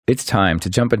It's time to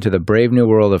jump into the brave new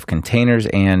world of containers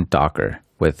and Docker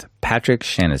with Patrick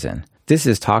Shanahan. This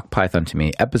is Talk Python to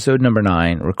Me, episode number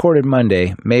 9, recorded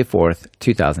Monday, May 4th,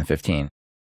 2015.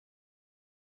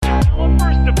 I'm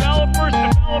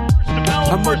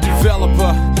a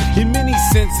developer in many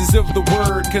senses of the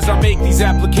word, cause I make these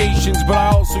applications, but I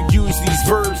also use these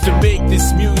verbs to make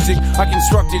this music. I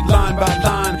construct it line by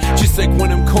line, just like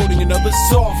when I'm coding another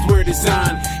software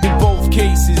design. In both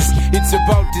cases, it's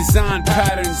about design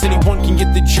patterns. Anyone can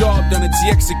get the job done, it's the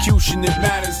execution that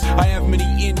matters. I have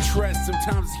many interests,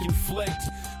 sometimes it conflict.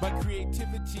 My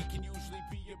creativity can usually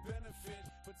be a benefit,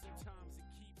 but sometimes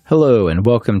it keeps... Hello and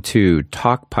welcome to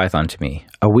Talk Python to Me,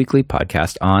 a weekly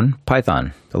podcast on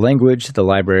Python, the language, the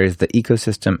libraries, the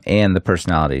ecosystem, and the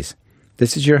personalities.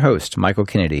 This is your host, Michael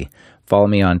Kennedy. Follow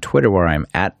me on Twitter where I'm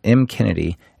at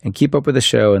mkennedy, and keep up with the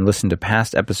show and listen to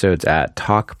past episodes at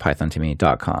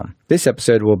talkpythontome.com. This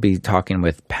episode we'll be talking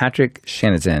with Patrick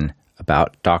Shanahan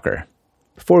about Docker.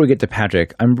 Before we get to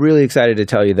Patrick, I'm really excited to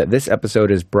tell you that this episode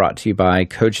is brought to you by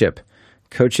CodeShip.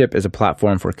 CodeShip is a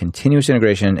platform for continuous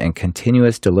integration and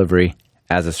continuous delivery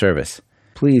as a service.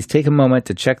 Please take a moment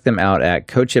to check them out at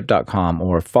codeship.com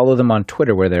or follow them on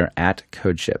Twitter where they're at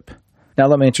CodeShip. Now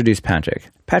let me introduce Patrick.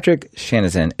 Patrick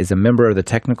Shanahan is a member of the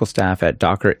technical staff at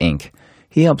Docker Inc.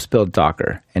 He helps build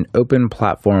Docker, an open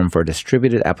platform for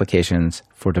distributed applications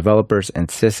for developers and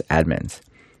sysadmins.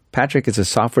 Patrick is a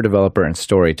software developer and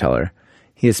storyteller.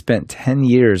 He has spent 10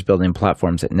 years building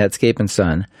platforms at Netscape and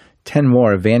Sun, 10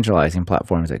 more evangelizing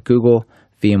platforms at Google,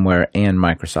 VMware, and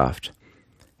Microsoft.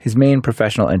 His main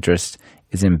professional interest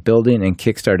is in building and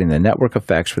kickstarting the network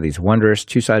effects for these wondrous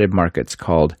two-sided markets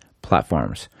called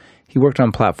platforms. He worked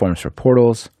on platforms for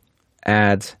portals,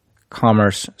 ads,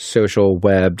 commerce, social,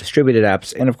 web, distributed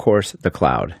apps, and of course, the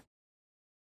cloud.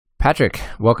 Patrick,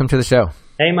 welcome to the show.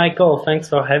 Hey, Michael. Thanks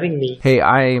for having me. Hey,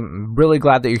 I'm really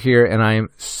glad that you're here, and I'm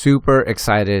super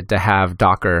excited to have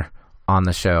Docker on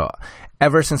the show.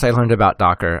 Ever since I learned about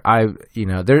Docker,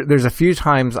 there's a few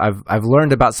times I've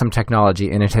learned about some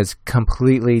technology and it has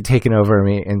completely taken over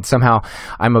me, and somehow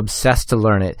I'm obsessed to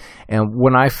learn it. And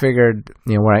when I figured,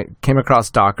 when I came across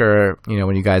Docker,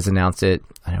 when you guys announced it,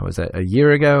 I don't know, was it a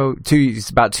year ago?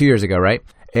 About 2 years ago, right?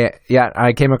 Yeah,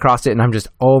 I came across it and I'm just,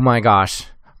 oh my gosh,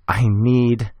 I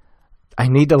need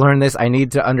to learn this. I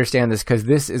need to understand this because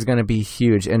this is going to be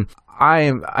huge. And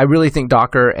I really think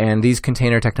Docker and these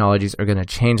container technologies are going to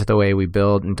change the way we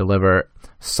build and deliver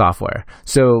software.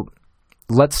 So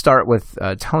let's start with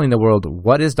telling the world,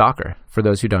 what is Docker for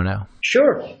those who don't know?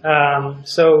 Sure.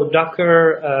 So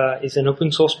Docker is an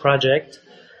open source project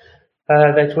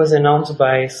that was announced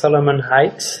by Solomon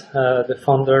Hykes, the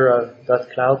founder of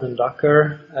 .cloud and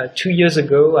Docker, 2 years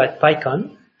ago at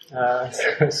PyCon.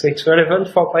 So it's relevant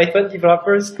for Python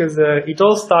developers because it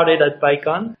all started at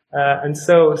PyCon. And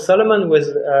so Solomon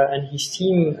and his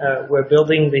team were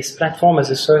building this platform as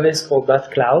a service called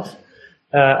 .cloud.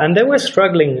 And they were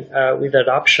struggling with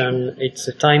adoption. It's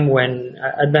a time when,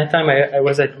 at that time, I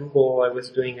was at Google. I was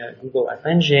doing a Google App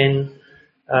Engine.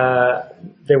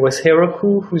 There was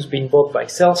Heroku, who's been bought by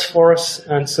Salesforce.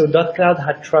 And so .cloud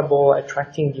had trouble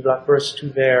attracting developers to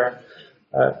their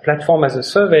platform as a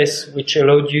service, which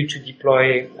allowed you to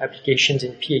deploy applications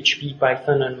in PHP,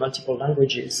 Python, and multiple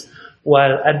languages.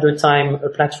 While at the time, a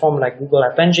platform like Google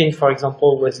App Engine, for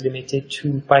example, was limited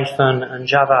to Python and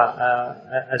Java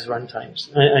as runtimes,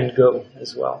 and Go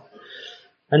as well.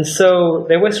 And so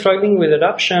they were struggling with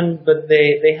adoption, but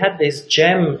they had this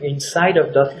gem inside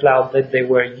of .cloud that they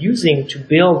were using to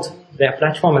build their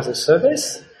platform as a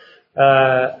service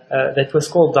that was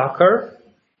called Docker.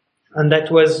 And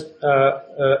that was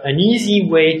an easy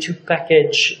way to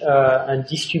package and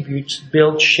distribute,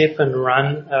 build, ship, and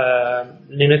run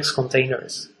Linux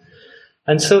containers.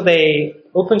 And so they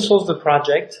open sourced the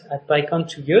project at PyCon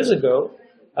 2 years ago,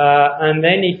 and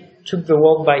then it took the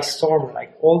world by storm.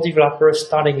 Like all developers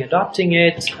starting adopting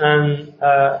it, and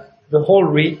the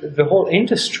whole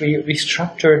industry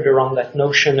restructured around that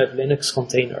notion of Linux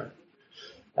container.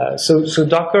 So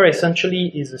Docker essentially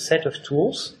is a set of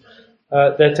tools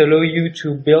that allow you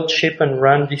to build, ship, and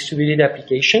run distributed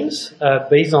applications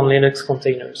based on Linux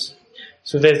containers.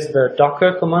 So there's the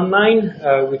Docker command line,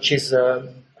 which is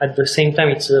at the same time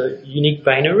it's a unique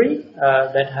binary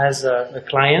that has a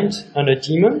client and a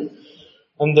daemon.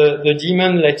 And the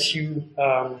daemon lets you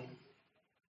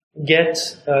get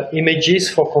images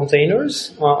for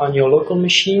containers on your local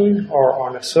machine or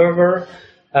on a server,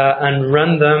 and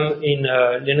run them in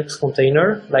a Linux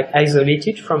container, like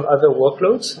isolated from other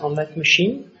workloads on that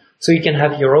machine. So you can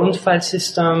have your own file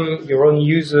system, your own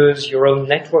users, your own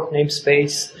network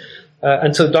namespace,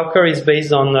 And so Docker is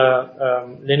based on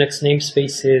Linux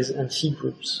namespaces and C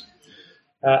groups.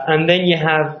 And then you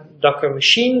have Docker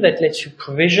Machine that lets you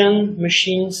provision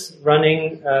machines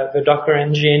running the Docker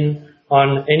engine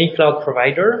on any cloud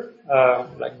provider,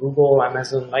 like Google,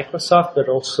 Amazon, Microsoft, but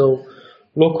also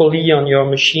locally on your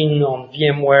machine on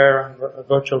VMware,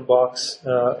 VirtualBox,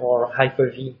 or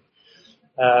Hyper-V.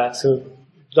 So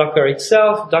Docker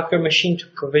itself, Docker Machine to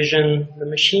provision the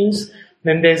machines.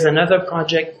 Then there's another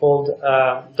project called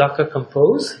Docker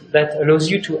Compose that allows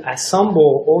you to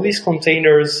assemble all these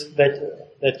containers that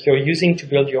you're using to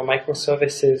build your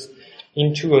microservices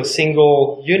into a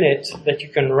single unit that you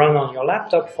can run on your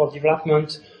laptop for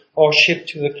development or ship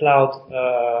to the cloud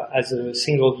as a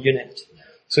single unit.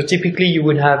 So typically you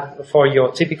would have, for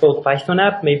your typical Python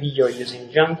app, maybe you're using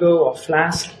Django or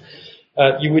Flask,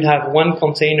 you would have one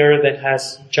container that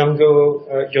has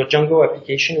Django, your Django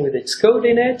application with its code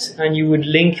in it, and you would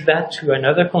link that to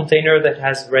another container that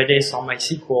has Redis or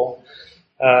MySQL.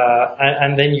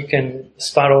 And then you can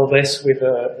start all this with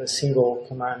a single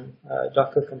command,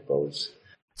 Docker Compose.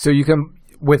 So you can,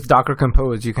 with Docker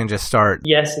Compose, you can just start.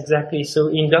 Yes, exactly. So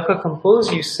in Docker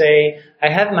Compose, you say, I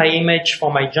have my image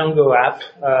for my Django app,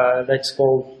 that's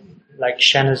called like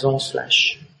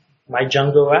Chanezon/my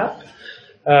Django app.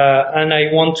 And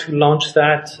I want to launch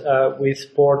that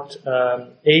with port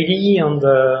 80 on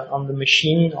the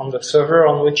machine, on the server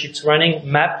on which it's running,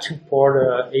 mapped to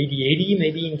port 8080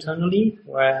 maybe internally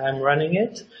where I'm running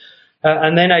it.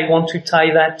 And then I want to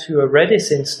tie that to a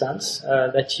Redis instance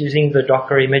that's using the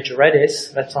Docker image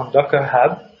Redis that's on Docker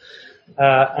Hub.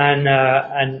 And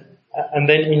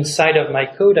then inside of my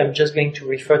code, I'm just going to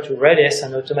refer to Redis,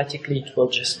 and automatically it will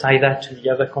just tie that to the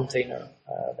other container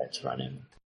that's running.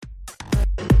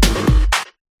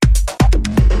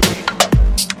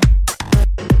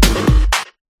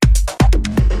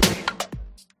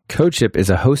 CodeShip is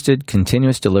a hosted,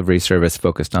 continuous delivery service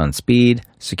focused on speed,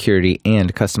 security,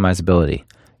 and customizability.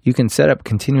 You can set up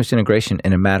continuous integration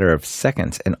in a matter of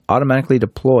seconds and automatically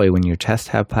deploy when your tests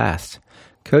have passed.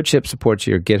 CodeShip supports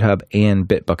your GitHub and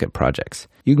Bitbucket projects.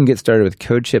 You can get started with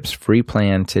CodeShip's free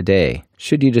plan today.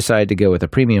 Should you decide to go with a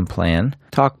premium plan,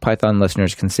 Talk Python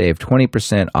listeners can save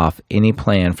 20% off any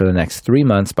plan for the next 3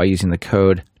 months by using the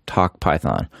code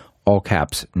TALKPYTHON, all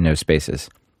caps, no spaces.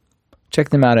 Check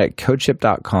them out at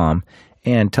codeship.com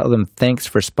and tell them thanks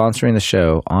for sponsoring the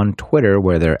show on Twitter,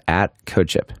 where they're at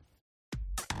CodeShip.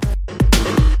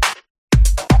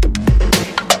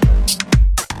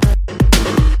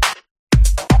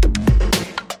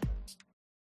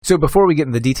 So before we get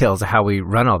into the details of how we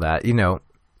run all that,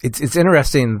 it's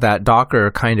interesting that Docker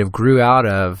kind of grew out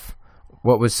of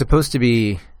what was supposed to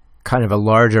be kind of a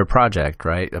larger project,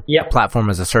 right? A platform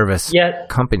as a service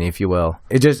company, if you will.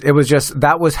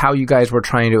 That was how you guys were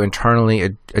trying to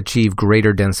internally achieve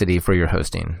greater density for your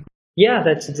hosting. Yeah,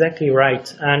 that's exactly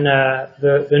right. And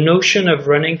the notion of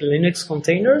running Linux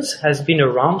containers has been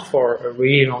around for a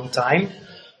really long time.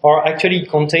 Or actually,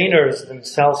 containers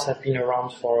themselves have been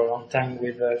around for a long time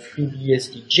with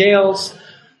FreeBSD jails.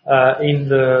 In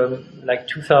the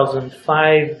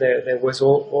 2005, there was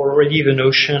already the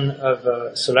notion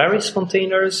of Solaris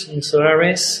containers in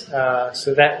Solaris.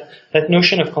 So that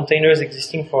notion of containers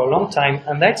existing for a long time,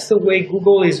 and that's the way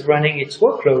Google is running its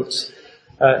workloads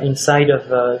inside of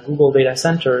Google data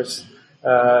centers,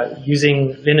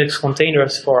 using Linux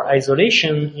containers for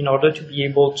isolation in order to be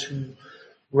able to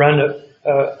run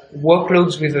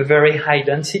workloads with a very high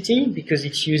density, because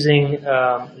it's using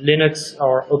Linux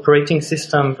or operating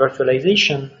system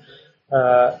virtualization,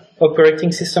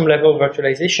 operating system level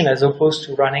virtualization, as opposed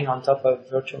to running on top of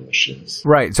virtual machines.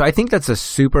 Right. So I think that's a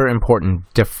super important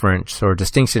difference or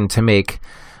distinction to make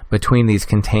between these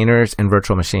containers and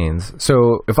virtual machines.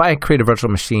 So if I create a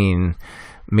virtual machine,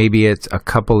 maybe it's a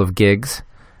couple of gigs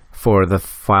for the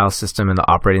file system and the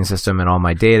operating system and all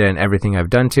my data and everything I've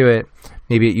done to it.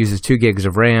 Maybe it uses 2 gigs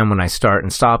of RAM. When I start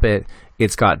and stop it,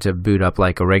 it's got to boot up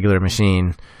like a regular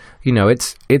machine.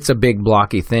 It's a big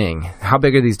blocky thing. How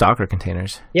big are these Docker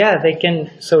containers? Yeah, they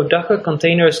can. So Docker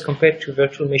containers compared to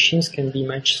virtual machines can be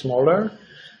much smaller.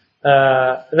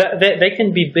 They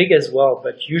can be big as well,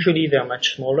 but usually they're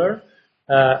much smaller.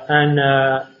 And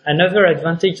another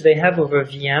advantage they have over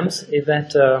VMs is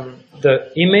that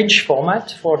the image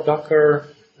format for Docker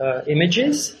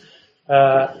images,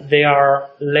 they are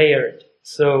layered.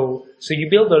 So you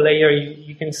build a layer,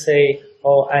 you can say,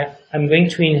 I'm going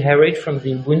to inherit from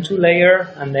the Ubuntu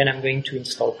layer, and then I'm going to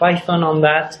install Python on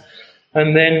that,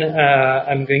 and then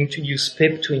I'm going to use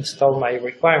pip to install my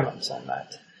requirements on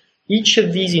that. Each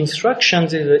of these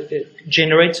instructions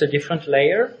generates a different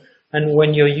layer, And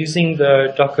when you're using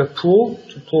the Docker pull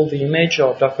to pull the image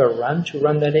or Docker run to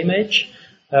run that image,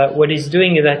 what it's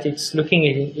doing is that it's looking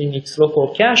in its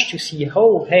local cache to see,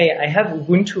 oh, hey, I have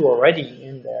Ubuntu already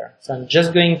in there. So I'm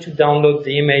just going to download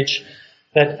the image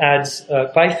that adds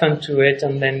Python to it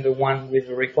and then the one with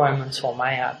the requirements for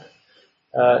my app.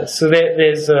 So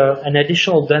there's an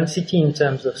additional density in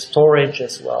terms of storage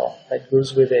as well that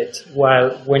goes with it.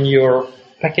 While when you're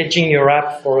packaging your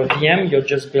app for a VM, you're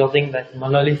just building that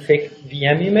monolithic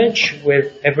VM image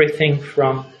with everything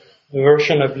from the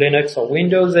version of Linux or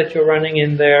Windows that you're running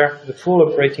in there, the full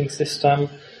operating system,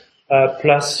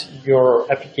 plus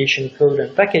your application code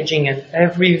and packaging. And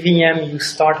every VM you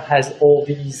start has all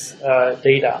these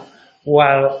data.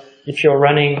 While if you're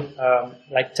running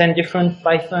like 10 different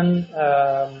Python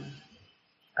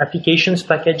applications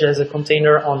packaged as a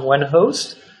container on one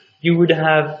host, you would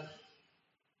have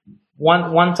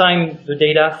one time the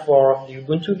data for the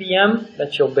Ubuntu VM,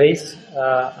 that's your base,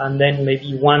 and then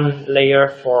maybe one layer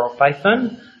for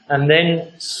Python, and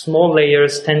then small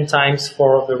layers 10 times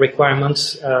for the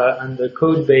requirements and the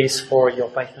code base for your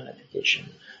Python application.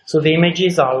 So the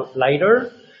images are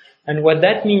lighter, and what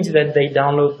that means is that they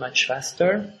download much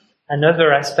faster.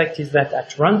 Another aspect is that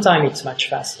at runtime it's much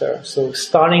faster. So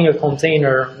starting a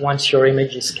container once your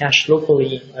image is cached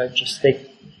locally just takes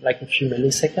like a few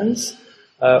milliseconds.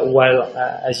 While,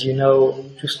 as you know,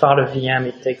 to start a VM,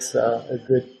 it takes a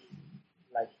good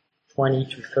like 20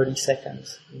 to 30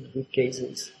 seconds in good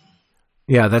cases.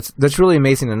 Yeah, that's really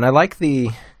amazing, and I like the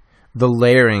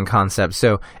layering concept.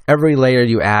 So every layer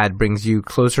you add brings you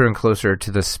closer and closer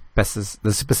to the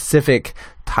specific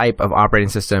type of operating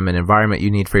system and environment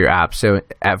you need for your app. So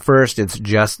at first, it's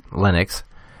just Linux.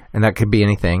 And that could be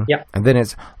anything. Yeah. And then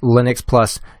it's Linux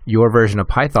plus your version of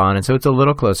Python, and so it's a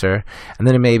little closer. And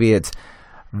then maybe it's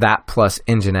that plus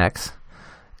Nginx,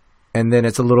 and then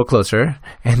it's a little closer,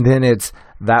 and then it's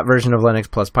that version of Linux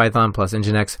plus Python plus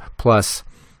Nginx plus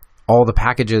all the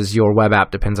packages your web app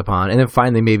depends upon, and then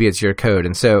finally maybe it's your code.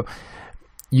 And so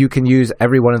you can use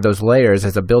every one of those layers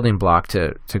as a building block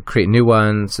to create new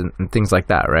ones and things like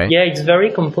that, right? Yeah, it's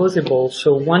very composable.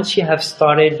 So once you have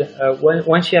started,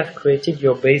 once you have created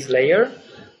your base layer,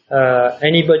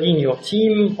 anybody in your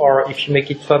team, or if you make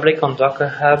it public on Docker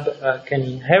Hub, can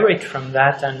inherit from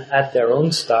that and add their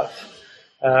own stuff.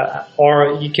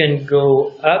 Or you can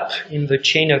go up in the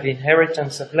chain of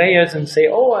inheritance of layers and say,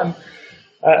 oh,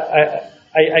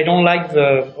 I don't like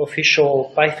the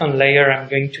official Python layer. I'm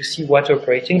going to see what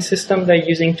operating system they're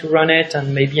using to run it,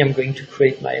 and maybe I'm going to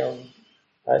create my own.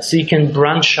 So you can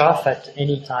branch off at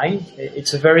any time.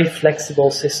 It's a very flexible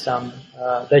system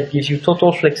that gives you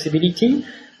total flexibility.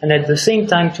 And at the same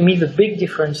time, to me, the big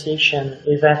differentiation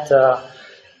is that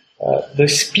the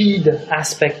speed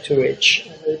aspect to it,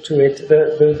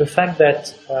 the fact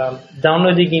that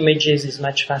downloading images is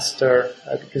much faster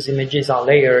because images are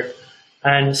layered,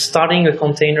 and starting a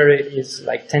container is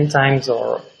like 10 times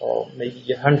or maybe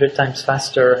 100 times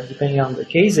faster, depending on the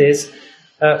cases.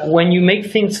 When you make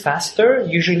things faster,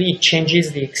 usually it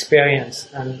changes the experience,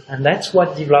 and that's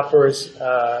what developers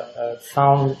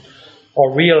found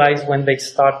or realize when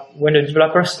the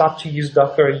developers start to use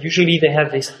Docker. Usually they have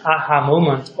this aha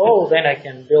moment, oh, then I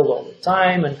can build all the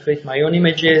time and create my own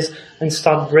images and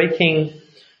start breaking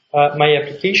my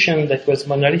application that was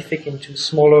monolithic into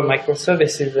smaller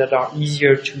microservices that are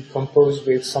easier to compose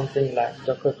with something like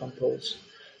Docker Compose.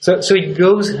 So it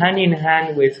goes hand in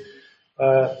hand with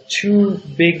two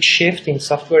big shifts in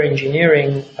software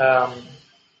engineering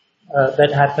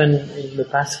that happened in the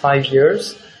past 5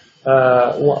 years.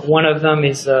 One of them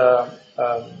is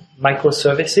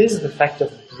microservices, the fact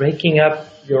of breaking up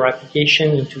your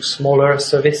application into smaller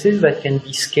services that can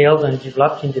be scaled and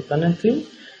developed independently.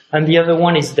 And the other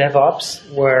one is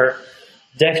DevOps, where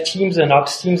dev teams and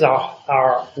ops teams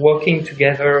are working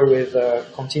together with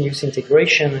continuous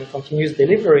integration and continuous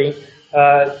delivery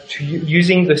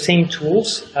using the same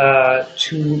tools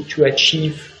to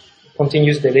achieve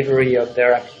continuous delivery of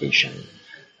their application.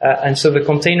 And so the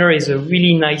container is a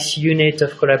really nice unit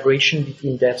of collaboration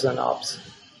between devs and ops.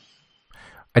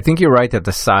 I think you're right that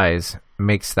the size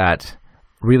makes that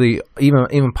really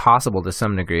even possible to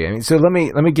some degree. I mean, so let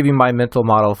me give you my mental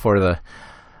model for the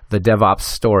DevOps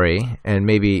story, and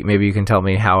maybe you can tell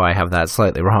me how I have that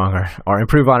slightly wrong or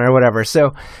improve on it or whatever.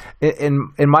 So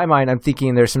in my mind, I'm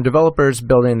thinking there's some developers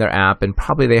building their app, and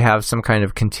probably they have some kind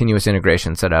of continuous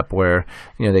integration set up where,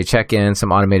 you know, they check in,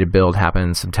 some automated build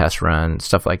happens, some tests run,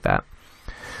 stuff like that.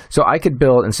 So I could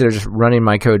build, instead of just running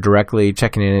my code directly,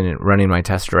 checking in and running my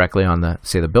tests directly on the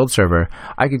build server,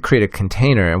 I could create a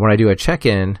container. And when I do a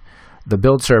check-in, the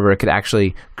build server could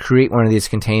actually create one of these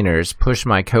containers, push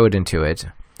my code into it,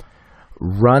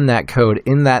 run that code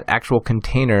in that actual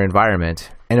container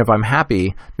environment. And if I'm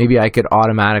happy, maybe I could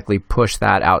automatically push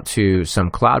that out to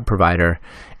some cloud provider.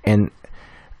 And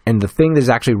the thing that's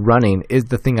actually running is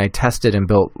the thing I tested and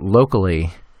built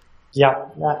locally. Yeah.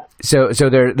 So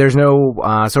there's no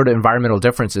sort of environmental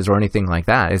differences or anything like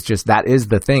that. It's just that is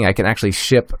the thing. I can actually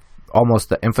ship almost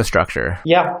the infrastructure.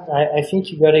 Yeah, I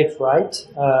think you got it right.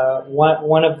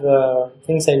 One of the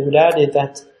things I would add is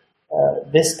that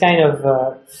this kind of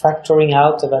factoring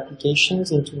out of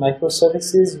applications into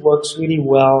microservices works really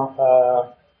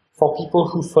well for people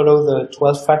who follow the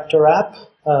 12-factor app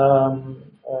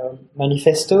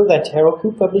manifesto that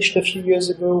Heroku published a few years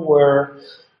ago, where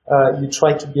you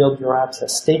try to build your apps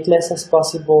as stateless as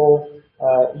possible.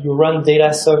 You run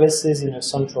data services in a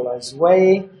centralized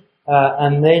way.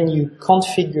 And then you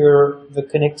configure the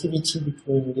connectivity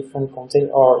between different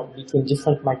between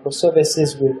different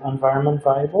microservices with environment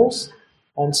variables.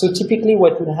 And so typically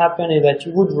what would happen is that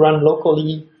you would run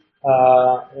locally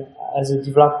as a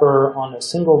developer on a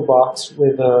single box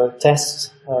with a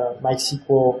test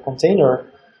MySQL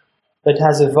container that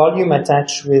has a volume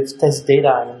attached with test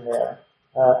data in there.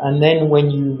 And then when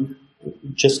you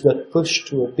just got pushed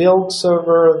to a build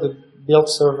server, the build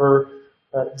server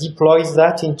deploys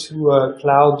that into a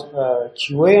cloud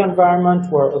QA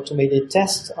environment where automated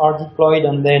tests are deployed,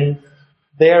 and then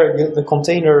there the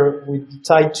container would be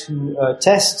tied to a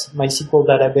test MySQL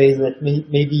database that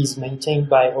maybe is maintained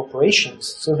by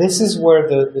operations. So this is where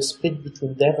the split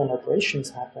between dev and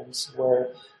operations happens, where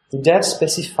the devs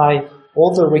specify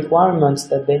all the requirements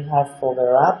that they have for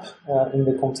their app in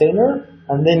the container,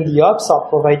 and then the ops are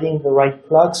providing the right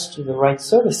plugs to the right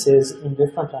services in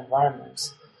different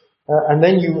environments. And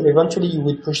then eventually you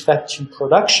would push that to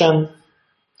production,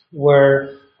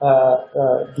 where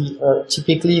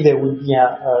typically there would be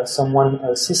a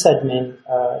sysadmin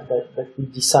that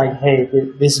would decide, hey,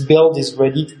 this build is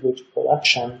ready to go to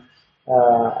production.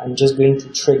 I'm just going to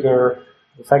trigger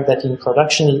the fact that in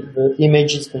production the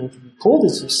image is going to be pulled.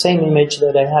 It's the same image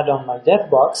that I had on my dev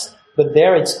box, but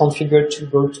there it's configured to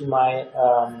go to my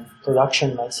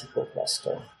production MySQL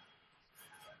cluster.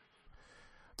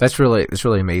 That's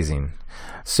really amazing.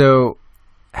 So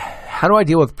how do I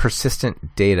deal with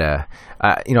persistent data?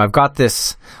 I've got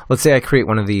this, let's say I create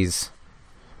one of these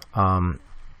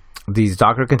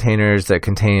Docker containers that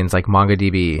contains like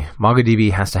MongoDB.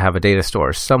 MongoDB has to have a data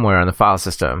store somewhere on the file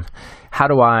system. How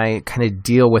do I kind of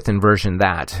deal with inversion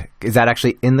that? Is that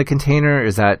actually in the container?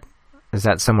 Is that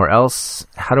somewhere else?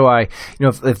 How do I,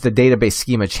 if the database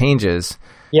schema changes,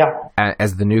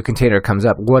 as the new container comes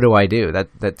up, what do I do?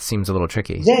 That seems a little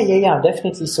tricky. Yeah,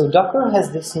 definitely. So Docker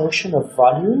has this notion of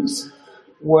volumes,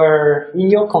 where in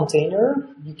your container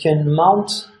you can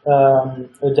mount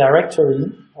a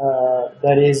directory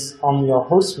that is on your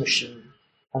host machine,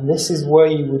 and this is where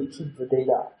you would keep the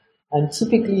data. And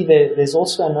typically there's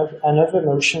also another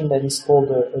notion that is called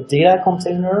a data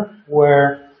container,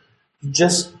 where you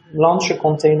just launch a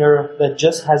container that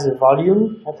just has a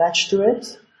volume attached to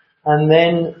it, and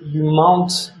then you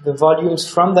mount the volumes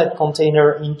from that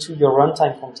container into your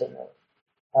runtime container.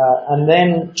 And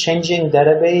then changing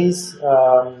database,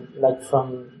 like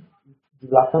from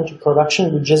development to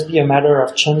production, would just be a matter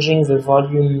of changing the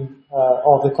volume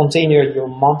or the container you're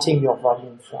mounting your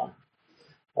volume from.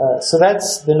 So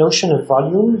that's the notion of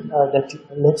volume that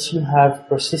lets you have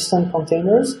persistent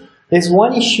containers. There's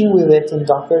one issue with it in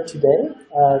Docker today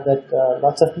that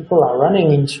lots of people are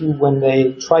running into when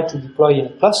they try to deploy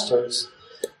in clusters,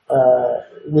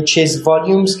 which is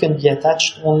volumes can be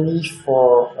attached only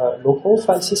for local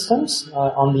file systems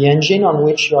on the engine on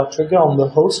which you are triggered, on the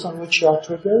host on which you are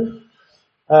triggered.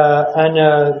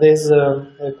 And there's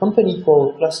a company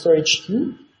called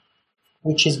ClusterHQ,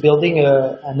 which is building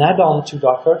an add-on to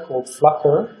Docker called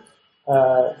Flucker.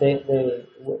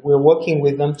 We're working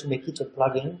with them to make it a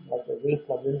plugin, like a real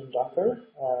plugin in Docker.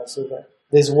 So that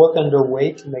there's work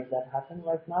underway to make that happen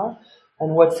right now.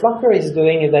 And what Flucker is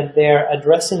doing is that they're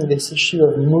addressing this issue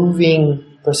of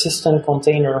moving persistent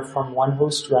container from one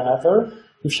host to another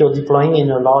if you're deploying in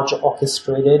a large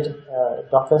orchestrated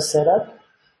Docker setup,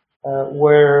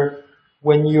 where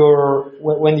when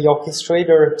the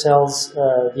orchestrator tells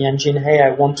the engine, hey,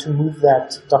 I want to move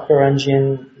that Docker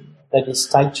engine that is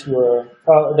tied to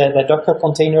that Docker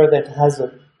container that has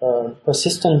a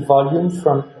persistent volume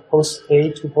from host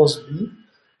A to host B,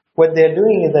 what they're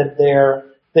doing is that they're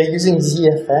using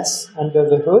ZFS under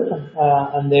the hood,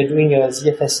 and they're doing a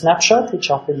ZFS snapshot, which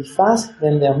are pretty fast.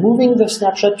 Then they're moving the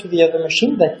snapshot to the other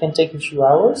machine. That can take a few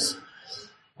hours.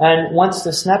 And once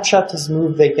the snapshot is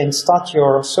moved, they can start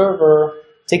your server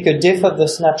take a diff of the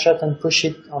snapshot and push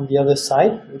it on the other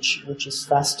side, which is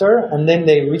faster, and then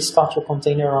they restart your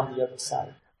container on the other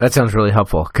side. That sounds really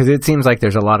helpful because it seems like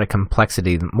there's a lot of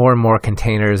complexity, more and more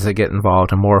containers that get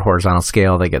involved and more horizontal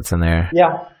scale that gets in there.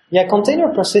 Yeah, container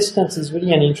persistence is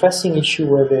really an interesting issue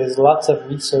where there's lots of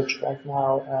research right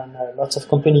now and lots of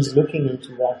companies looking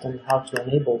into that and how to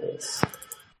enable this.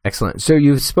 Excellent. So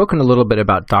you've spoken a little bit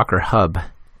about Docker Hub.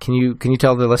 Can you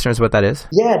tell the listeners what that is?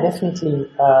 Yeah, definitely.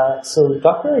 So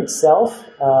Docker itself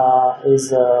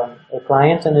is a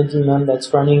client and a daemon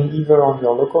that's running either on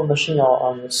your local machine or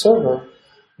on your server.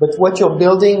 But what you're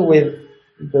building with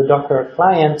the Docker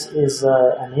client is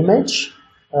an image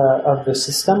of the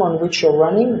system on which you're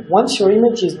running. Once your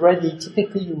image is ready,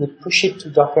 typically you would push it to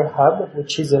Docker Hub,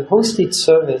 which is a hosted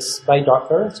service by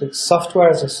Docker. So it's software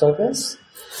as a service.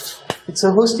 It's a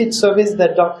hosted service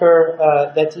that Docker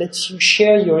that lets you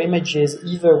share your images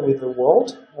either with the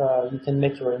world. You can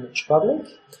make your image public,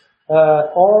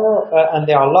 and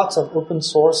there are lots of open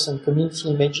source and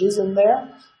community images in there.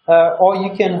 Or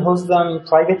you can host them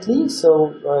privately,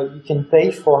 so you can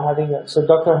pay for having so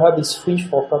Docker Hub is free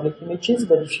for public images,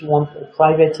 but if you want a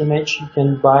private image, you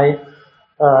can buy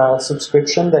a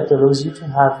subscription that allows you to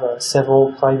have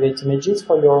several private images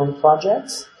for your own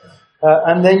projects.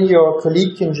 And then your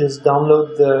colleague can just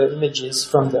download the images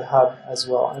from the hub as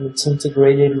well, and it's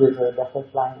integrated with a Docker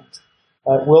client.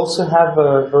 We also have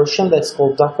a version that's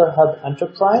called Docker Hub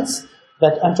Enterprise,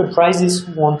 that enterprises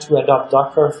who want to adopt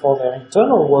Docker for their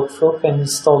internal workflow can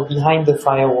install behind the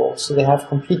firewall, so they have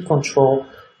complete control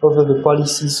over the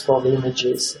policies for the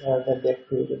images that they're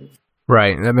creating.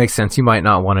 Right, that makes sense. You might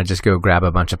not want to just go grab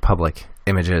a bunch of public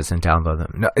images and download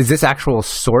them. Now, is this actual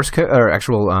source code or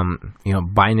actual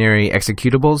binary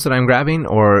executables that I'm grabbing,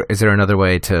 or is there another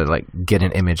way to get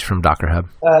an image from Docker Hub?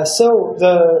 So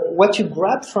what you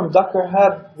grab from Docker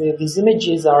Hub, these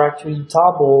images are actually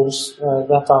tables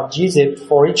that are gzipped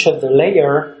for each of the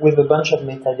layer with a bunch of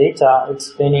metadata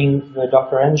explaining the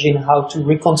Docker engine how to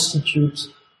reconstitute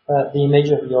the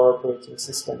image of your operating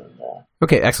system in there.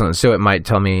 Okay, excellent. So it might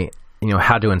tell me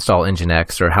how to install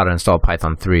Nginx or how to install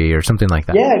Python 3 or something like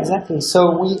that. Yeah, exactly.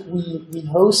 So we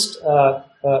host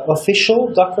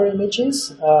official Docker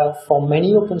images for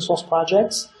many open source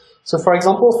projects. So for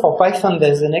example, for Python,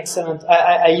 there's an excellent,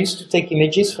 I used to take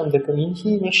images from the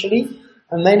community initially,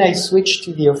 and then I switched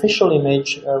to the official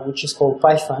image, which is called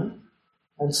Python.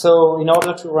 And so in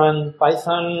order to run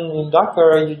Python in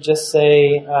Docker, you just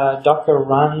say Docker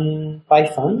run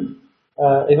Python.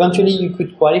 Eventually, you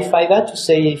could qualify that to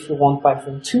say if you want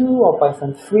Python 2 or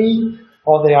Python 3,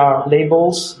 or there are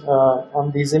labels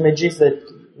on these images that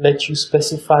let you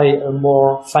specify a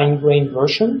more fine-grained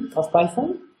version of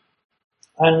Python.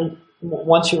 And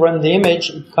once you run the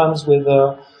image, it comes with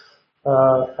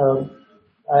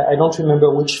I don't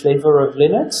remember which flavor of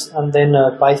Linux, and then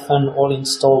Python all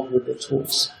installed with the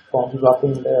tools for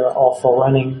developing there or for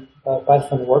running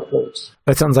Python workloads.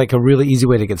 That sounds like a really easy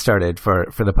way to get started for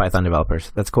the Python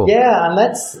developers. That's cool. Yeah, and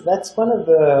that's one of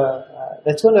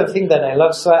the things that I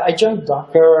love. So I joined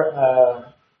Docker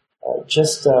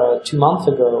just 2 months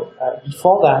ago.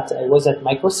 Before that, I was at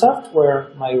Microsoft, where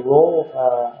my role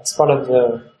as part of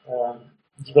the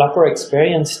developer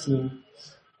experience team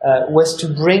was to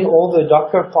bring all the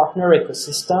Docker partner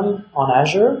ecosystem on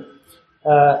Azure.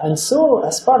 And so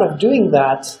as part of doing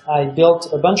that, I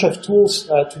built a bunch of tools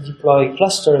to deploy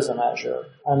clusters on Azure.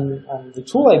 And the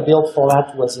tool I built for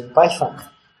that was in Python.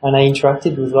 And I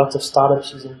interacted with lots of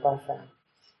startups using Python.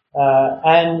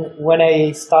 And when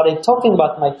I started talking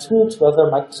about my tool to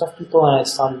other Microsoft people and I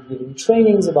started giving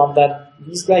trainings about that,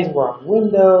 these guys were on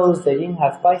Windows, they didn't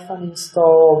have Python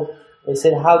installed. They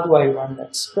said, how do I run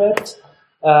that script?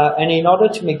 And in order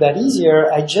to make that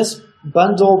easier, I just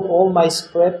bundled all my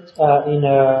script in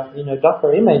a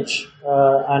Docker image,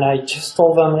 and I just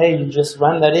told them, hey, you just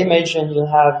run that image and you'll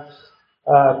have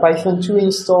Python 2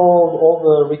 installed, all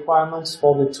the requirements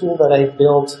for the tool that I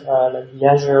built, like the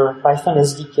Azure Python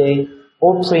SDK,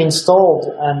 all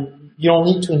pre-installed, and you don't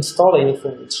need to install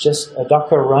anything. It's just a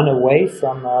Docker run away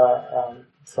from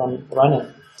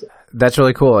running. That's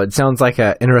really cool. It sounds like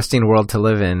an interesting world to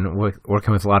live in,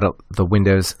 working with a lot of the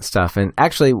Windows stuff. And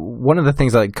actually, one of the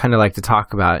things I kind of like to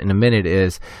talk about in a minute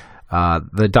is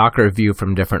the Docker view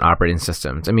from different operating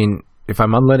systems. I mean, if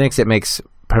I'm on Linux, it makes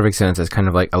perfect sense as kind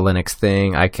of like a Linux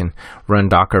thing. I can run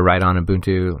Docker right on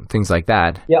Ubuntu, things like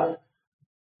that. Yeah.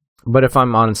 But if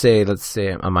I'm on, let's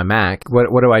say on my Mac, what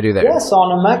do I do there? Yeah, so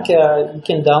on a Mac, you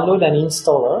can download an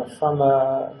installer from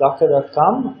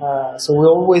docker.com. So we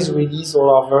always release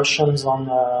all our versions on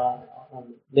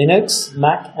Linux,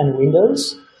 Mac, and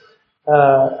Windows.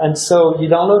 And so you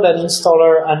download that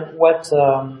installer, and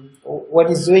what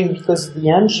it's doing, because the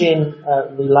engine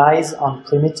relies on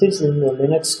primitives in the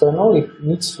Linux kernel, it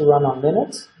needs to run on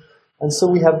Linux. And so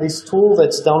we have this tool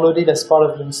that's downloaded as part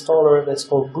of the installer that's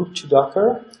called Boot to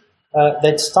Docker,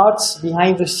 that starts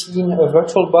behind the scene a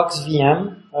VirtualBox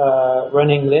VM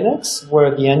running Linux,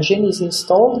 where the engine is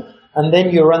installed, and then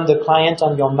you run the client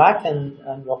on your Mac, and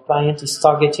your client is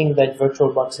targeting that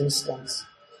VirtualBox instance.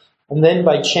 And then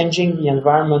by changing the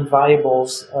environment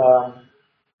variables,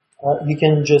 you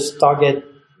can just target,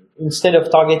 instead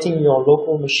of targeting your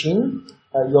local machine,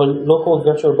 your local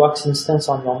VirtualBox instance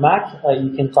on your Mac,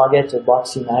 you can target a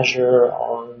box in Azure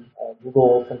or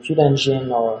Google Compute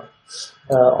Engine or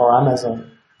Amazon.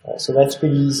 So that's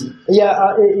pretty easy.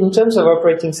 Yeah, in terms of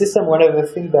operating system, one of the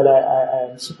things that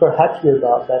I'm super happy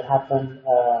about that happened,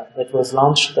 that was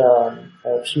launched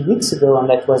a few weeks ago, and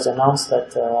that was announced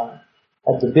at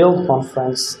the Build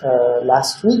conference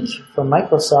last week from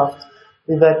Microsoft,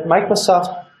 is that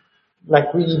Microsoft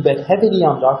really bet heavily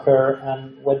on Docker,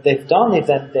 and what they've done is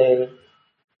that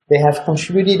they have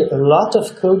contributed a lot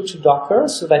of code to Docker,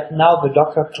 so that now the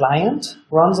Docker client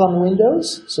runs on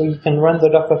Windows. So you can run the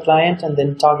Docker client and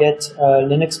then target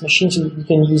Linux machines. You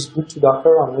can use Boot to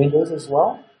Docker on Windows as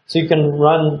well. So you can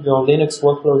run your Linux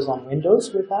workloads on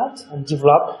Windows with that and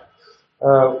develop.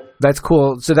 That's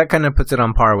cool. So that kind of puts it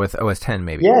on par with OS X,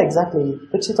 maybe. Yeah, exactly.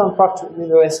 It puts it on par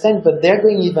with OS X, but they're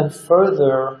going even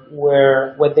further,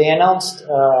 where what they announced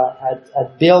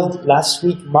at Build last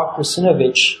week, Mark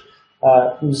Russinovich,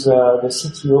 who's the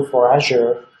CTO for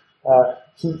Azure,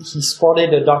 he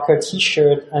sported a Docker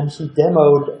t-shirt, and he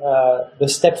demoed the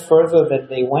step further that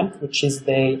they went, which is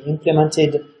they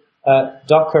implemented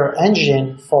Docker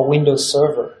engine for Windows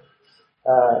Server.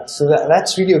 So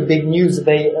that's really a big news.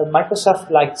 Microsoft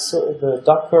liked the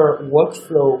Docker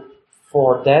workflow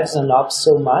for devs and ops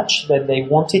so much that they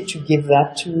wanted to give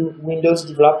that to Windows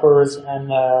developers and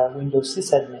Windows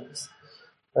sysadmins.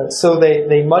 So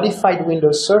they modified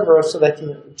Windows Server so that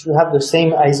to have the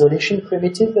same isolation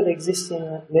primitive that exists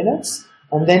in Linux,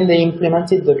 and then they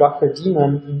implemented the Docker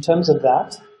daemon in terms of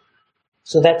that.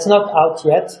 So that's not out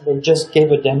yet. They just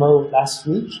gave a demo last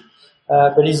week,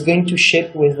 but it's going to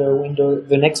ship with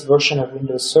the next version of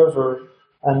Windows Server,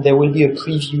 and there will be a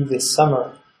preview this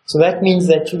summer. So that means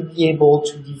that you'll be able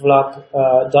to develop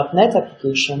 .NET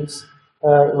applications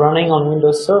running on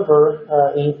Windows Server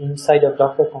inside of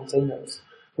Docker containers.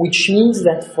 Which means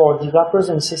that for developers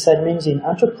and sysadmins in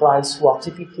enterprise who are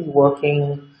typically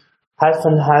working half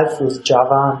and half with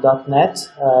Java and .NET,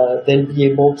 they'll be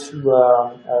able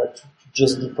to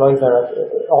just deploy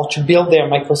or to build their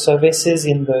microservices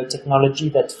in the technology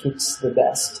that fits the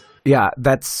best. Yeah,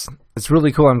 it's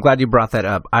really cool. I'm glad you brought that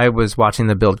up. I was watching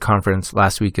the Build conference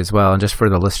last week as well, and just for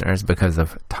the listeners, because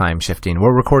of time shifting,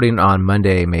 we're recording on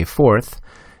Monday, May 4th.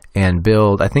 And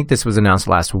Build, I think this was announced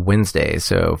last Wednesday,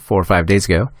 so 4 or 5 days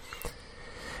ago.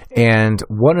 And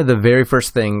one of the very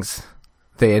first things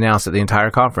they announced at the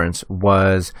entire conference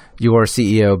was your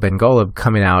CEO, Ben Golub,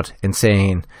 coming out and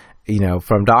saying,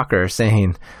 from Docker,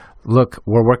 saying, look,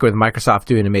 we're working with Microsoft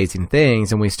doing amazing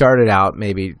things, and we started out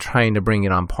maybe trying to bring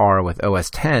it on par with OS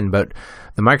X, but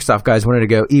the Microsoft guys wanted to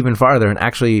go even farther and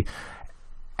actually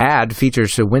add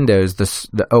features to Windows,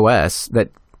 the OS, that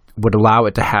would allow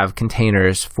it to have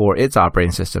containers for its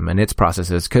operating system and its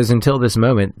processes, because until this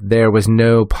moment, there was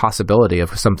no possibility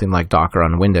of something like Docker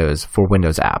on Windows for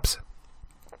Windows apps.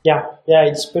 Yeah,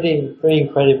 it's pretty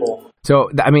incredible. So,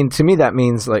 to me, that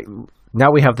means now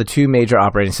we have the two major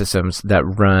operating systems that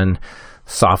run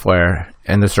software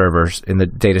and the servers in the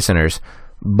data centers,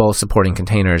 both supporting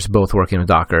containers, both working with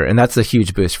Docker, and that's a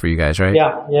huge boost for you guys, right?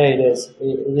 Yeah, it is.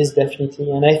 It is definitely,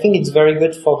 and I think it's very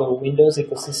good for the Windows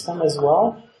ecosystem as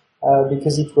well.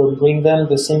 Because it will bring them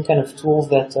the same kind of tools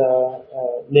that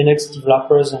Linux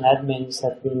developers and admins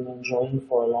have been enjoying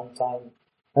for a long time.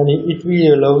 And it really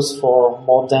allows for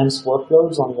more dense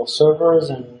workloads on your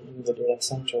servers and in the data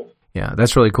center. Yeah,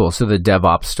 that's really cool. So the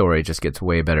DevOps story just gets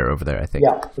way better over there, I think.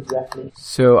 Yeah, exactly.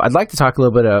 So I'd like to talk a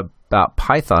little bit about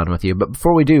Python with you. But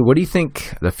before we do, what do you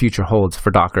think the future holds for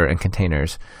Docker and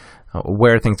containers?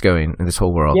 Where are things going in this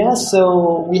whole world? Yeah,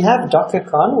 so we have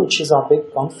DockerCon, which is our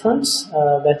big conference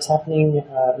that's happening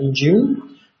in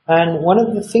June. And one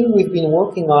of the things we've been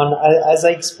working on, as I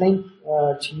explained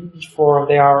to you before,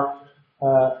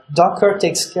 Docker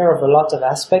takes care of a lot of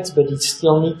aspects, but it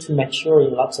still needs to mature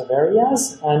in lots of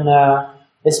areas. And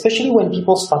especially when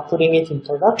people start putting it in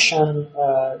production,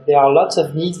 there are lots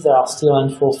of needs that are still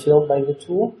unfulfilled by the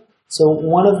tool. So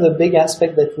one of the big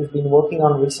aspects that we've been working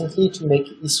on recently is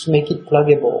to make it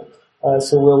pluggable.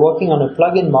 So we're working on a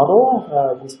plugin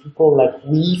model with people like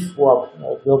Weave, who are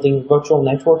building virtual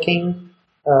networking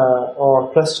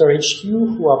or Cluster HQ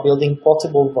who are building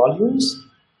portable volumes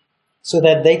so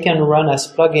that they can run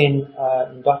as plugin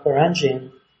in Docker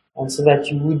Engine, and so that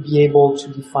you would be able to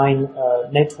define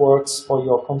networks for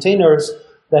your containers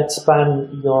that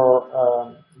span your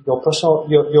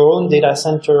own data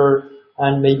center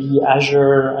and maybe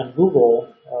Azure and Google,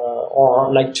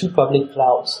 or like two public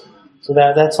clouds. So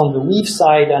that's on the Weave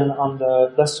side, and on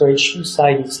the Cluster HQ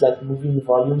side, it's like moving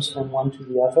volumes from one to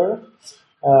the other.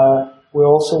 We're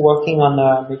also working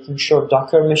on making sure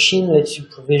Docker Machine lets you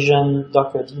provision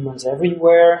Docker daemons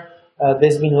everywhere.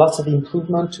 There's been lots of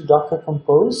improvement to Docker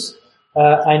Compose.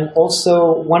 And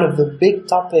also, one of the big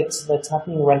topics that's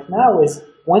happening right now is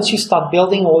once you start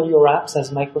building all your apps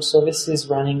as microservices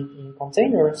running in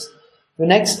containers, the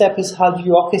next step is how do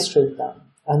you orchestrate them?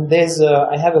 And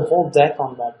I have a whole deck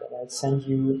on that I'll send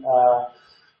you,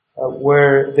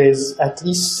 where there's at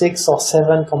least 6 or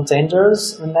 7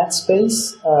 containers in that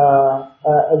space.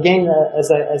 Again,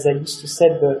 as I used to say,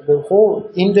 the whole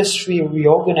industry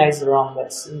reorganized around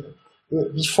this.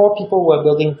 Before, people were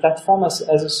building platform as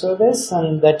a service,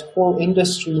 and that whole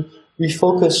industry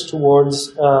refocused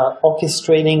towards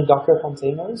orchestrating Docker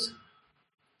containers.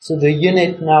 So the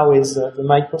unit now is the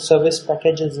microservice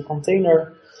package as a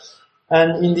container.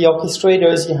 And in the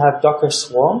orchestrators, you have Docker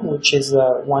Swarm, which is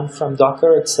one from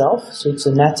Docker itself. So it's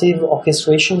a native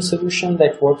orchestration solution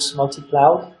that works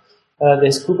multi-cloud.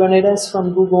 There's Kubernetes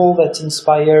from Google that's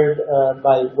inspired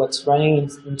by what's running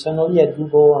internally at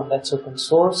Google, and that's open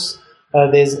source.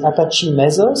 There's Apache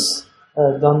Mesos,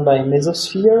 done by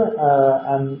Mesosphere,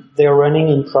 and they're running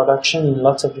in production in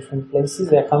lots of different places.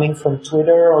 They're coming from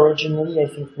Twitter originally. I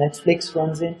think Netflix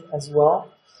runs it as well.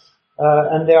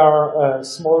 And there are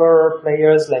smaller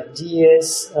players like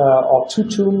Deis or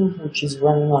Tutum, which is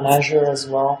running on Azure as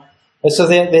well. So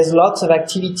there's lots of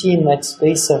activity in that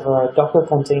space of Docker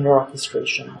container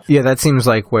orchestration. Yeah, that seems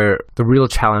like where the real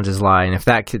challenges lie. And if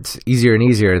that gets easier and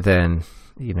easier, then,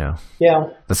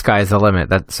 the sky is the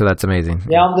limit. So that's amazing.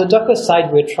 Yeah, on the Docker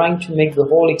side, we're trying to make the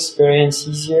whole experience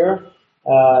easier.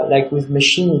 Like with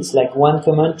machine, it's like one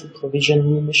command to provision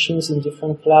new machines in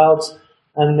different clouds.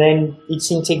 And then it's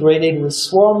integrated with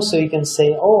Swarm, so you can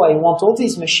say, I want all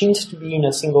these machines to be in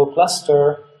a single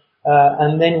cluster.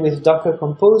 And then with Docker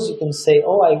Compose, you can say,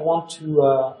 I want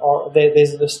to,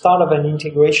 there's the start of an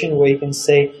integration where you can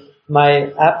say,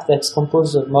 my app that's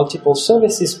composed of multiple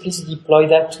services, please deploy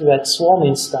that to that Swarm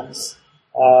instance.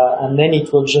 And then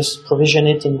it will just provision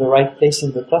it in the right place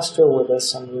in the cluster where there's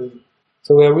some room.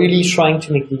 So we're really trying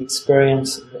to make the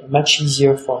experience much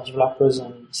easier for developers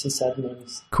and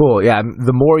sysadmins. Cool. Yeah.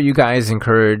 The more you guys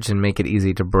encourage and make it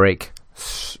easy to break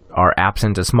our apps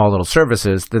into small little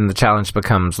services, then the challenge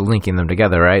becomes linking them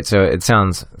together, right? So it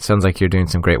sounds like you're doing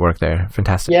some great work there.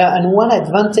 Fantastic. Yeah. And one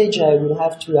advantage I would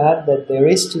have to add that there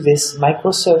is to this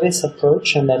microservice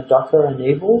approach and that Docker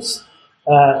enables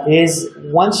is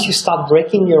once you start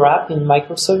breaking your app in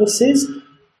microservices,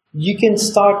 you can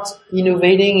start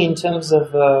innovating in terms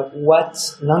of what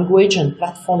language and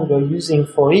platform you're using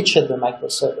for each of the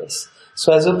microservice.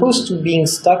 So as opposed to being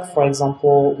stuck, for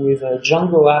example, with a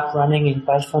Django app running in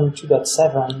Python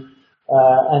 2.7,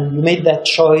 and you made that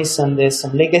choice and there's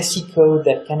some legacy code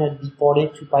that cannot be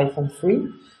ported to Python 3,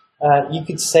 you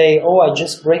could say, I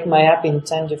just break my app in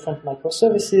 10 different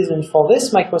microservices, and for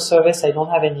this microservice, I don't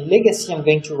have any legacy, I'm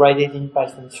going to write it in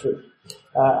Python 3.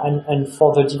 And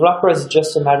for the developers, it's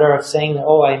just a matter of saying,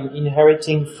 I'm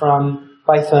inheriting from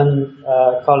Python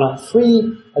column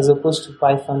 3 as opposed to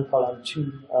Python column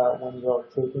 2 when you're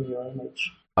creating your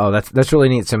image. Oh, that's really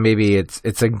neat. So maybe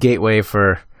it's a gateway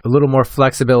for a little more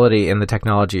flexibility in the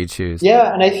technology you choose.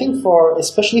 Yeah, and I think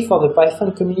especially for the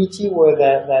Python community where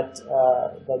that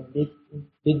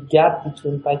big gap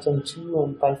between Python 2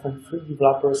 and Python 3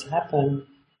 developers happen,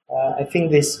 I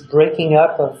think this breaking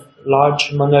up of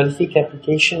large monolithic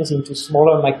applications into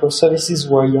smaller microservices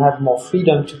where you have more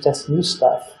freedom to test new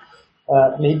stuff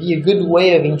may be a good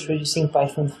way of introducing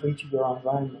Python 3 to your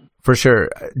environment. For sure.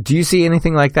 Do you see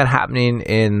anything like that happening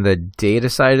in the data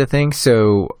side of things?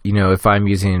 So, if I'm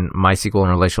using MySQL and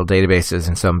relational databases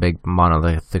in some big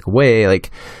monolithic way,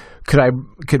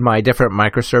 could my different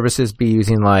microservices be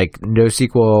using like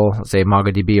NoSQL, say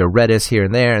MongoDB or Redis here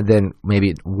and there, and then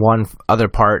maybe one other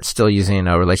part still using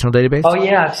a relational database? Oh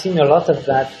yeah, I've seen a lot of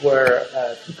that where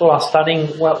people are starting.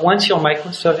 Well, once your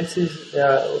microservice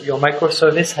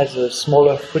has a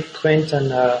smaller footprint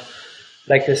and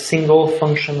like a single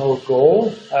functional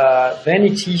goal, then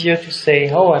it's easier to say,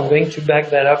 I'm going to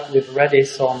back that up with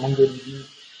Redis or MongoDB,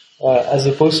 as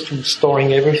opposed to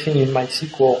storing everything in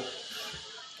MySQL.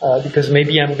 Because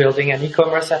maybe I'm building an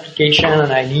e-commerce application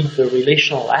and I need the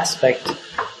relational aspect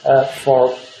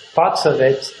for parts of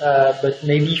it, but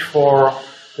maybe for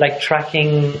like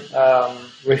tracking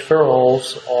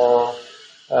referrals or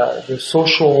the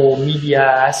social media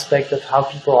aspect of how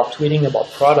people are tweeting about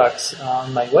products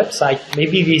on my website,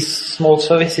 maybe these small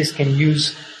services can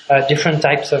use different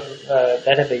types of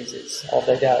databases or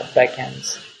data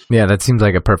backends. Yeah, that seems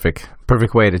like a perfect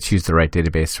way to choose the right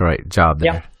database, the right job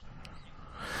there. Yeah.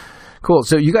 Cool.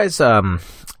 So you guys,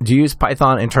 do you use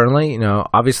Python internally?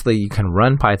 Obviously you can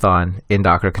run Python in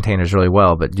Docker containers really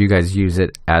well, but do you guys use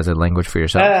it as a language for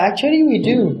yourself? Actually, we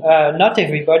do. Not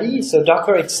everybody. So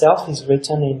Docker itself is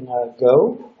written in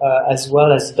Go, as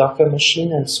well as Docker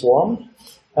Machine and Swarm.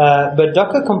 But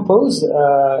Docker Compose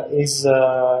is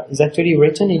actually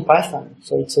written in Python.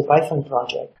 So it's a Python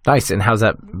project. Nice. And how's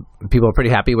that? People are pretty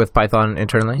happy with Python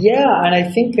internally? Yeah, and I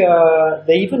think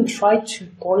they even tried to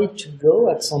port it to Go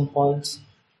at some point.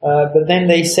 But then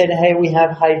they said, hey, we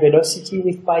have high velocity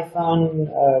with Python.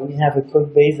 We have a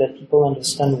code base that people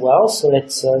understand well, so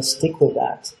let's stick with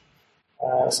that.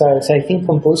 So I think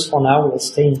Compose for now will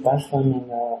stay in Python,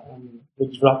 and the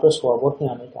developers who are working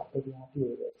on it are pretty happy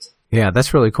with it. Yeah,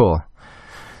 that's really cool.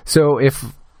 So if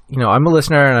I'm a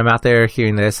listener and I'm out there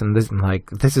hearing this and I'm like,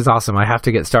 this is awesome, I have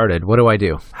to get started. What do I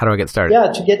do? How do I get started?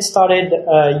 Yeah, to get started,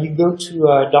 you go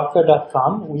to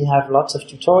docker.com. We have lots of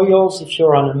tutorials. If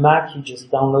you're on a Mac, you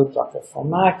just download Docker for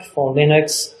Mac. For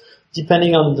Linux,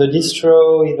 depending on the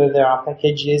distro, either there are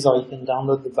packages or you can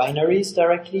download the binaries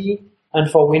directly.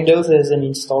 And for Windows, there's an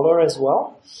installer as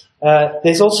well.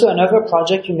 There's also another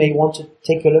project you may want to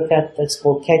take a look at that's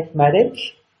called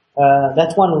Kitematic.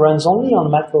 That one runs only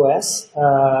on Mac OS,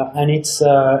 and it's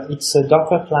a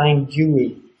Docker client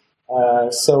GUI.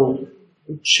 So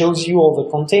it shows you all the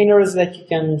containers that you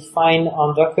can find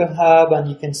on Docker Hub, and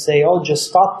you can say, oh, just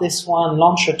start this one,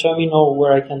 launch a terminal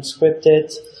where I can script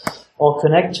it or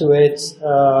connect to it,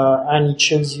 and it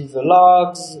shows you the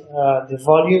logs, the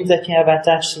volume that you have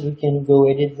attached, so you can go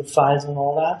edit the files and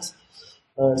all that.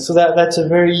 So that's a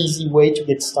very easy way to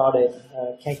get started.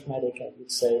 Kitematic, I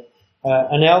would say.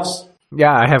 And else?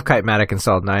 Yeah, I have Kitematic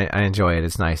installed, and I enjoy it.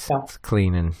 It's nice. Yeah. It's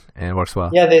clean and it works well.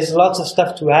 Yeah, there's lots of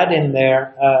stuff to add in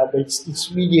there, but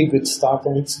it's really a good start,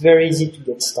 and it's very easy to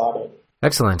get started.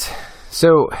 Excellent.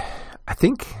 So I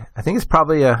think it's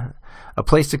probably a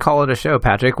place to call it a show,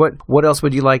 Patrick. What else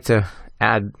would you like to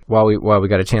add while we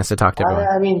got a chance to talk to everyone?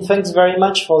 I mean, thanks very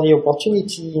much for the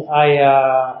opportunity.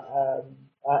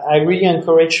 I really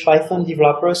encourage Python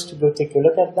developers to go take a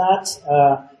look at that.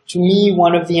 To me,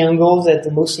 one of the angles that's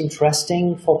the most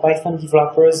interesting for Python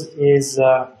developers is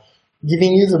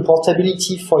giving you the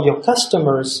portability for your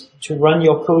customers to run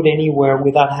your code anywhere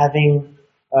without having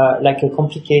like a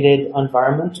complicated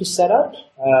environment to set up.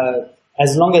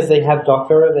 As long as they have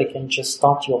Docker, they can just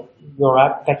start your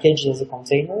app package as a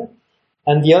container.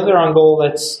 And the other angle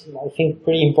that's, I think,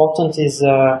 pretty important is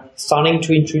starting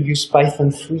to introduce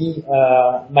Python 3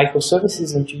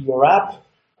 microservices into your app.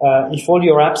 If all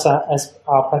your apps are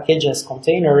packaged as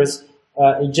containers,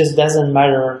 it just doesn't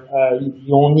matter. You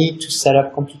don't need to set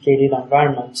up complicated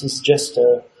environments. It's just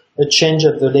a change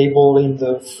of the label in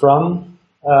the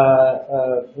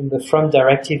from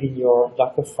directive in your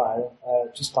Docker file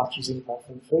to start using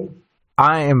Python 3.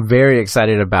 I am very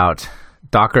excited about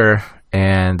Docker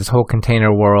and this whole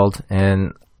container world,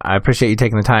 and I appreciate you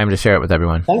taking the time to share it with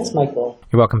everyone. Thanks, Michael.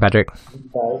 You're welcome, Patrick.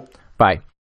 Bye. Bye.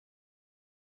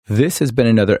 This has been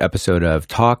another episode of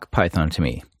Talk Python to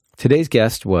Me. Today's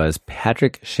guest was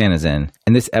Patrick Shanazin,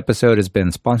 and this episode has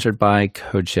been sponsored by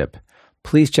CodeShip.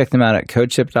 Please check them out at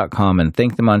codeship.com and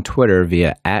thank them on Twitter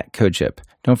via @CodeShip.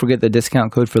 Don't forget the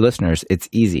discount code for listeners. It's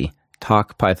easy.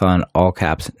 Talk Python, all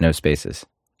caps, no spaces.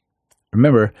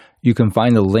 Remember, you can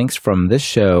find the links from this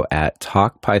show at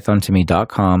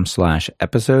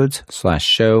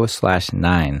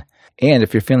talkpythontome.com/episodes/show/9. And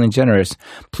if you're feeling generous,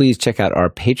 please check out our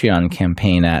Patreon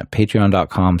campaign at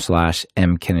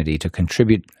patreon.com/mkennedy to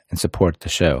contribute and support the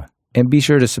show. And be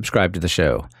sure to subscribe to the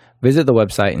show. Visit the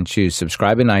website and choose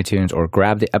subscribe in iTunes or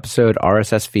grab the episode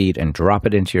RSS feed and drop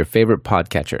it into your favorite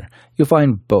podcatcher. You'll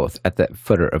find both at the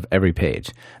footer of every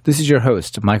page. This is your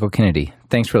host, Michael Kennedy.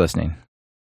 Thanks for listening.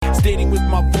 Stating with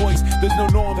my voice, there's no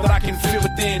norm that I can feel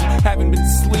within. Haven't been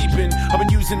sleeping, I've been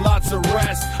using lots of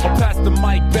rest. I'll pass the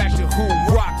mic back to who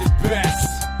rocked it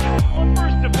best.